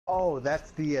Oh,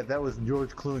 that's the that was George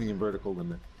Clooney in Vertical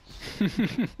Limit.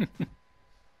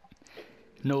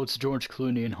 No, it's George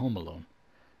Clooney in Home Alone.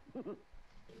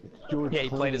 Yeah, he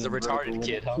played as a retarded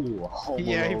kid, huh?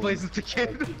 Yeah, he plays as the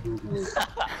kid.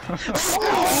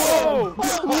 Whoa!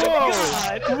 Whoa!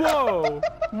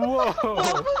 Whoa!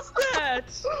 What was that?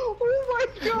 Oh my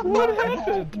god! What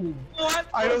happened? What?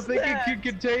 I don't think it could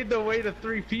contain the weight of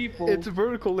 3 people. It's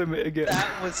Vertical Limit again.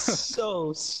 That was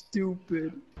so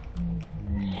stupid.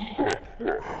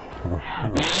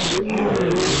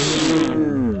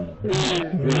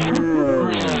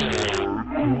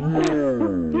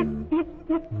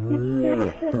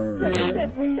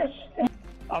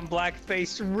 I'm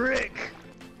Blackface Rick.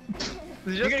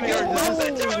 You're gonna get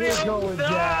Antonio.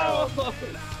 No!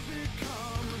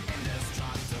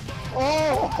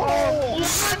 Oh!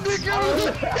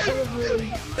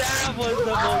 That was the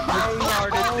most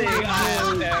retarded thing I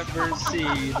have ever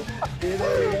seen.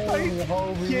 I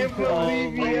can't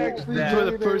believe he actually For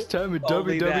did the first time in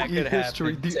Only that WWE could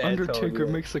history, happen The to Undertaker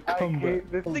Antonio. makes a comeback.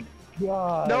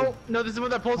 No, this is the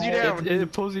one that pulls you down.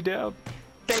 It pulls you down.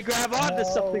 They grab onto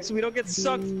something so we don't get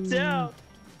sucked down.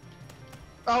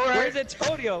 Alright. Where's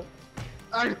Antonio?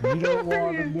 You don't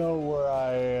want to know where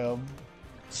I am.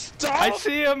 Stop! I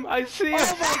see him! I see him!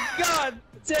 Oh my god!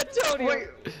 It's Antonio! Wait,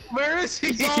 where is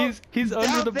he? He's under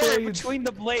down the there blades. between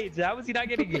the blades. How is he not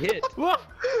getting hit? Whoa.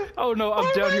 Oh no, I'm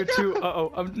down here too.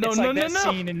 Uh-oh. It's like that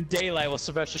scene in Daylight with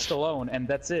Sylvester Stallone, and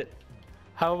that's it.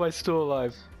 How am I still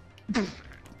alive? Don't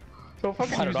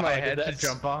fucking I don't use know my how I did head to that.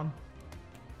 jump on.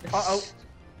 Uh-oh.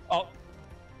 Oh.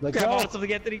 Let's Grab go. on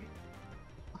something, Anthony.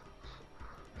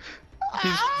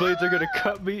 These blades are gonna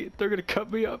cut me. They're gonna cut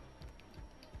me up.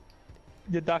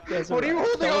 The doctor has What are you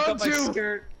holding Don't look on up my to?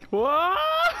 skirt. Whoa!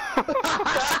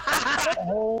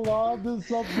 Hold on to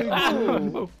something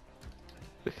cool.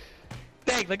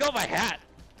 Dang, let go of my hat.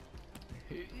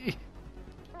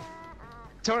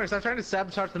 Tony, stop trying to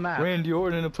sabotage the map. Randy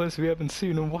Orton in a place we haven't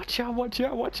seen him. Watch out! Watch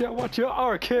out! Watch out! Watch out!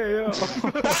 RKO!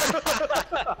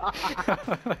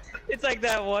 It's like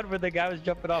that one where the guy was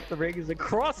jumping off the ring, he's like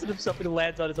crossing himself and he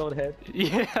lands on his own head.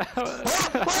 Yeah.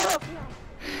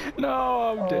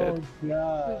 No, I'm dead. Oh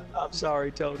god. I'm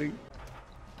sorry, Tony.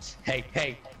 Hey,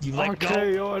 hey, you let go.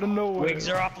 RKO out of nowhere. Wings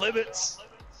are off limits.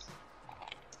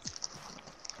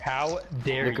 How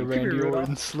dare Look you? at Randy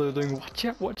Orton slithering. Watch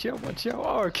out! Watch out! Watch out!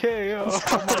 RKO!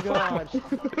 Oh my gosh.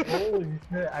 Holy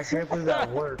shit. I can't believe that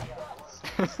worked.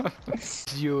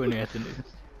 It's you and Anthony.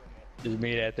 Just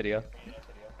me and Anthony, huh?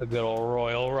 A good old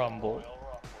Royal Rumble.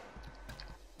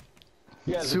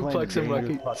 Suplex him,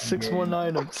 Rocky.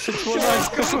 619 him.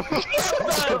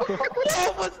 619.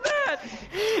 What was that?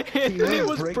 Anthony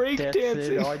was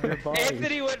breakdancing.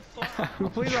 Anthony went fly. Who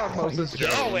played Osmosis Joe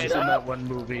Jones in that one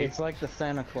movie? It's like the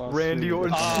Santa Claus. Randy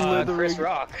Orton slithering. Chris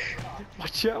Rock.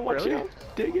 Watch out! Watch Really? out!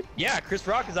 Dig it! Yeah, Chris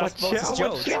Rock is Watch Osmosis out!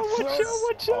 Jones. Watch out! Watch out!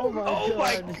 Watch out! Oh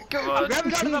my Come on! Grab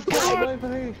it out of the Come pipe!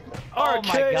 on. Oh my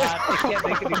RKO. god, I can't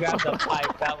make him grab the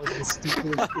pipe. That was the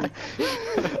stupidest thing.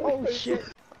 Oh shit.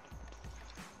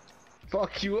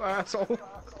 Fuck you, asshole.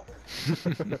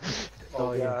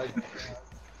 Oh yeah.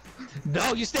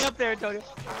 No, you stay up there, Antonio.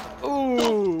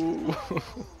 Ooh!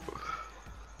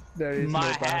 There is My no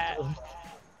hat. battle.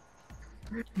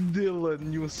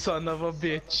 Dylan, you son of a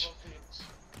bitch.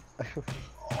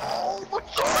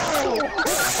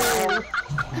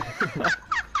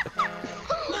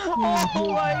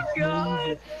 Oh my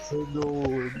god!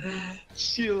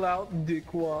 Chill out,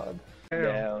 dickwad.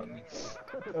 Damn.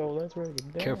 Oh, that's right.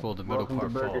 Careful, the middle Welcome to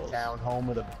part Burger falls. Town, home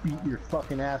of the beat your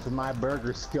fucking ass with my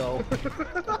burger skull.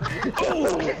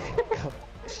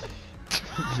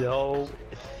 Yo.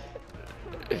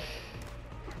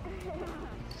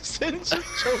 Sin's just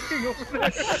choking over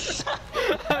there.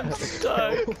 I'm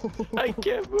stuck. I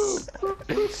can't move.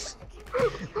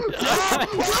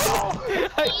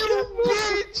 I can't move.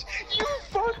 Bitch! You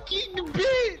fucking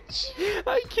bitch!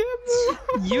 I can't move.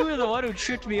 You were the one who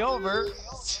tripped me over.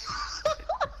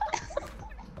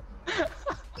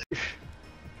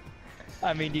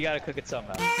 I mean, you gotta cook it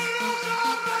somehow.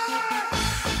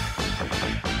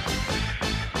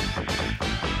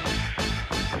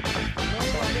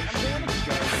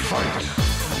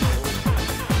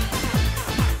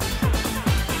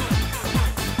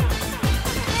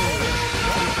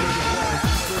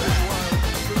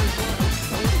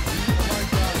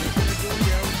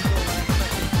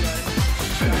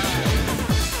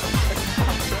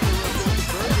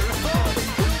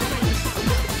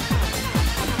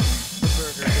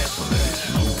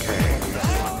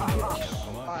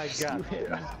 I got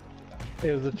it.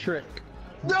 It was a trick.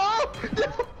 No!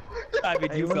 I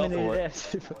mean, you fell for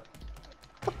it.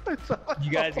 You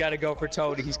guys gotta go for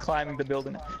Tony. He's climbing the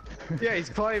building. Yeah, he's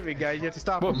climbing, guys. You have to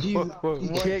stop Whoa, him. whoa, whoa. You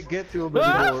can't get through him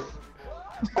Ah! anymore.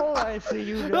 Oh, I see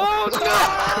you now.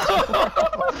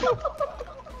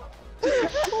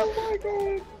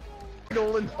 Oh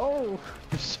Nolan. Oh,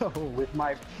 so with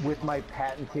my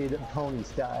patented pony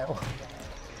style.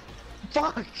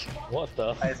 Fuck! What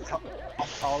the?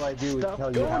 All I do is Stop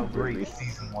tell you how going, great baby.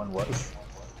 season 1 was.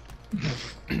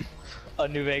 A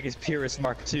New Vegas Purist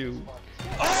Mark II. no!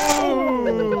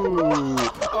 Oh!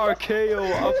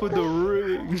 RKO off of the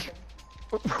ring.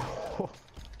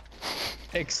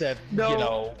 Except, No. you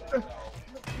know.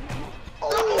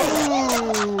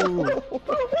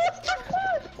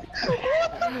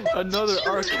 Another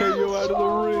RKO out of the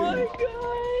ring.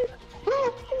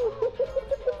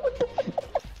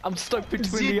 I'm stuck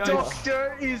between The the ice.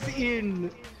 doctor is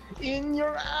in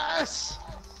your ass.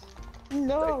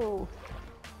 No!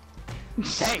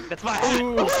 Hey, that's my hat!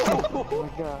 Ooh. Oh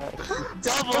my god.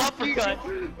 Double uppercut!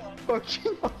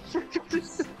 Fucking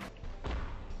uppercut.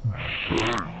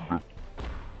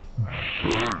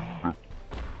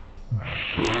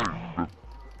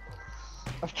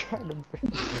 I'm trying to.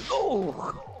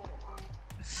 Oh!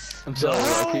 I'm so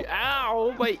lucky.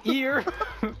 Ow, my ear.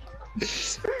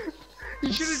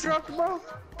 You should have dropped him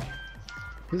off.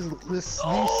 These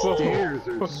Oh. stairs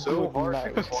are so Good hard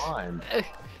to night. climb.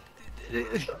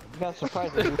 Not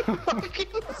surprising.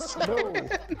 No.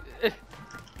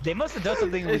 They must have done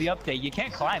something with the update. You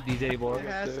can't climb these anymore. It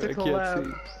has I to can't collapse.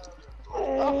 see.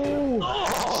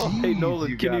 Oh! Hey Jeez,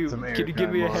 Nolan, can got you some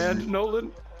give me a airtime on hand, me.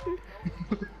 Nolan?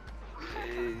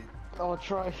 I'll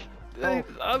try. Hey,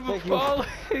 I'm thank you.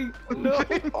 falling. No.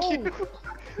 Oh!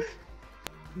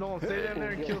 Nolan, stay down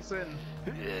there and kill Sin.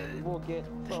 We'll get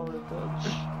over the touch.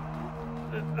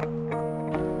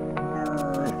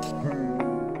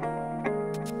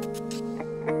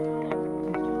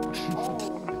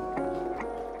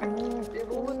 It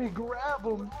won't let me grab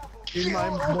him. In my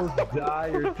most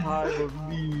dire time of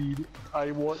need,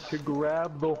 I want to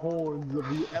grab the horns of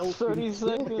the elf. 30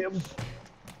 seconds.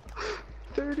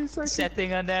 30 seconds.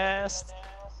 Setting a nest.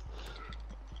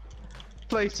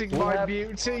 Placing What my happened?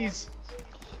 beauties.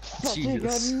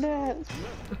 Jesus.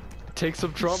 Take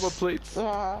some trauma plates.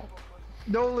 Ah,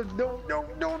 Nolan, no,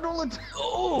 Nolan.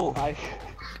 Oh!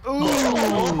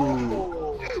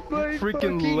 Ooh. My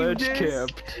Freaking fucking ledge disc.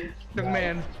 camped. Young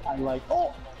man. I like.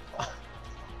 Oh!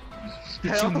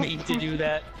 Did you mean to do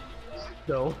that?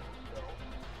 No.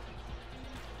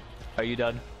 Are you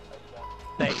done?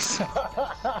 Thanks. Did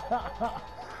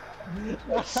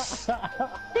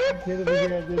it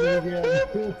again, did it again,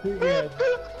 did it again.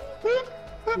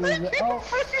 Oh,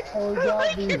 oh, he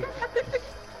got me.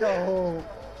 Oh.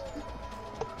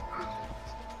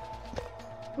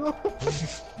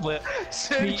 Flip.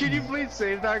 Sam, can you please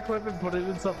save that clip and put it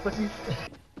in something?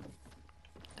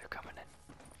 They're coming in.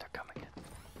 They're coming in.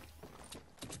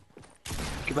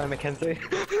 Goodbye, Mackenzie.